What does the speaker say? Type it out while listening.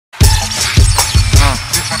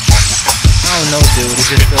know, dude, it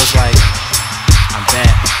just feels like I'm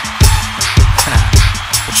back.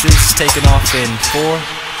 The triggz is taking off in 4,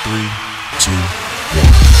 3, 2,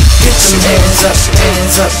 1. Get them hands up,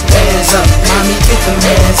 hands up, hands up. Mommy, get them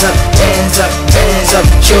hands up, hands up, hands up.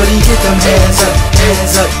 Shorty, get them hands up,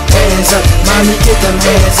 hands up, hands up. Mommy, get them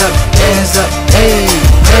hands up, hands up. Hey,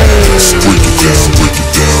 hey. Break it down, break it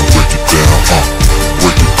down, break it down.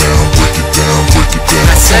 Break it down, break it down, break it down.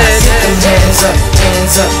 I said, get them hands up,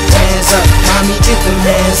 hands up, hands up. Mommy, get them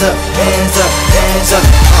hands up, hands up, hands up.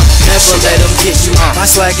 Never let them get you. My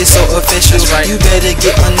swag is so official. Right. You better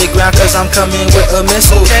get underground, cause I'm coming with a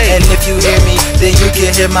missile. Okay. And if you hear me, then you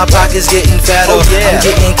can hear my pockets getting fatter. Oh, yeah. I'm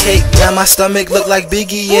getting cake, now my stomach look like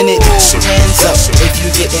Biggie in it. Hands up if you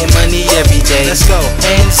getting money every day. Let's go.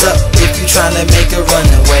 Hands up if you tryna make a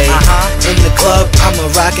runaway. In the club, I'ma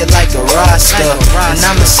rock it like a roster. And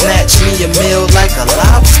I'ma snatch me a meal like a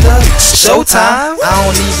lobster. Showtime? I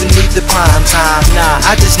don't even need the prime time. Nah,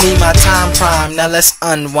 I just need my time prime. Now let's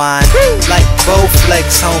unwind. Like both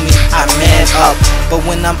legs, homie, I man up. But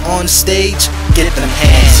when I'm on stage, get them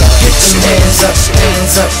hands up. Get them hands up,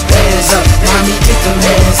 hands up, hands up. Mommy, get them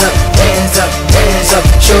hands up, hands up, hands up.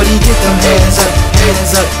 Shorty, get them hands up,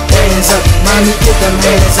 hands up, hands up. Mommy, get them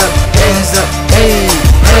hands up, hands up. Hey,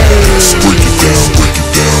 hey. Break it down, break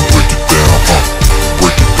it down, break it down.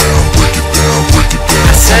 Break it down, break it down, break it down.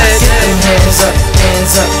 I said, get them hands up,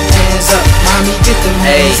 hands up, hands up. Mommy, get them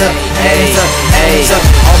hands up, hands up, hands up.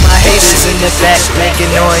 All my haters in the back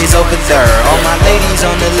making noise over there. All my ladies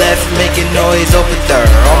on the left making noise over there.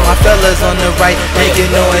 All my fellas on the right making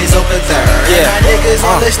noise over there. Yeah. My niggas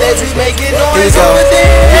on the stage, we making noise go. over there.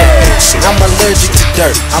 Yeah. I'm allergic to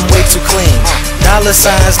dirt, I'm way too clean. Dollar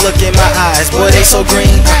signs look in my eyes, boy they so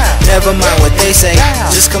green. Never mind what they say,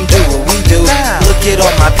 just come do what we do. Look at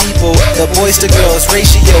all my people, the boys to girls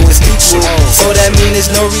ratio is equal. So that mean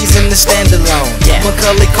there's no reason to stand alone.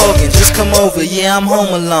 Macaulay Culkin, just come over, yeah I'm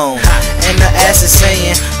home alone. And the ass is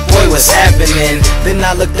saying, boy what's happening? Then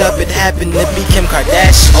I looked up, it happened to be Kim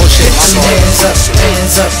Kardashian. Oh shit, my Get them hands up,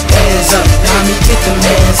 hands up, hands up. Mommy, get them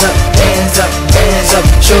hands up, hands up, hands up.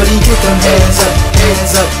 Shorty, get them hands up,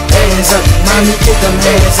 hands up, hands up. Mommy, get them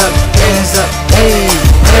hands up, hands up. Hey,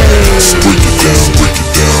 hey. Break it down, break it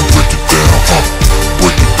down, break it down.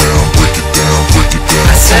 Break it down, break it down, break it down.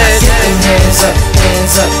 I said, Get them hands up,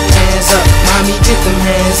 hands up, hands up. Mommy, get them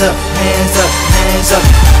hands up, hands up, hands up.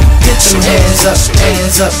 Get them hands up,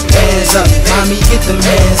 hands up, hands up. Mommy, get them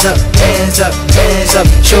hands up, hands up, hands up.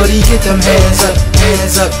 Shorty, get them hands up,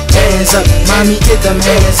 hands up, hands up. Mommy, get them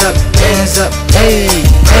hands up, hands up. Hey,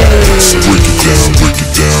 hey. Break it down, break it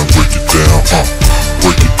down, break it down.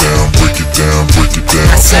 Break it down, break it down, break it down.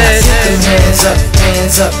 I said, Get them hands up,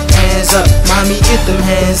 hands up, hands up. Mommy, get them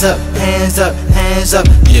hands up, hands up, hands up.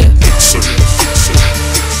 yeah, It's triggz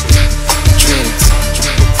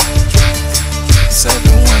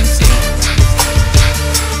 718.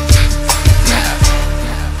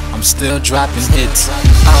 Now, I'm still dropping hits.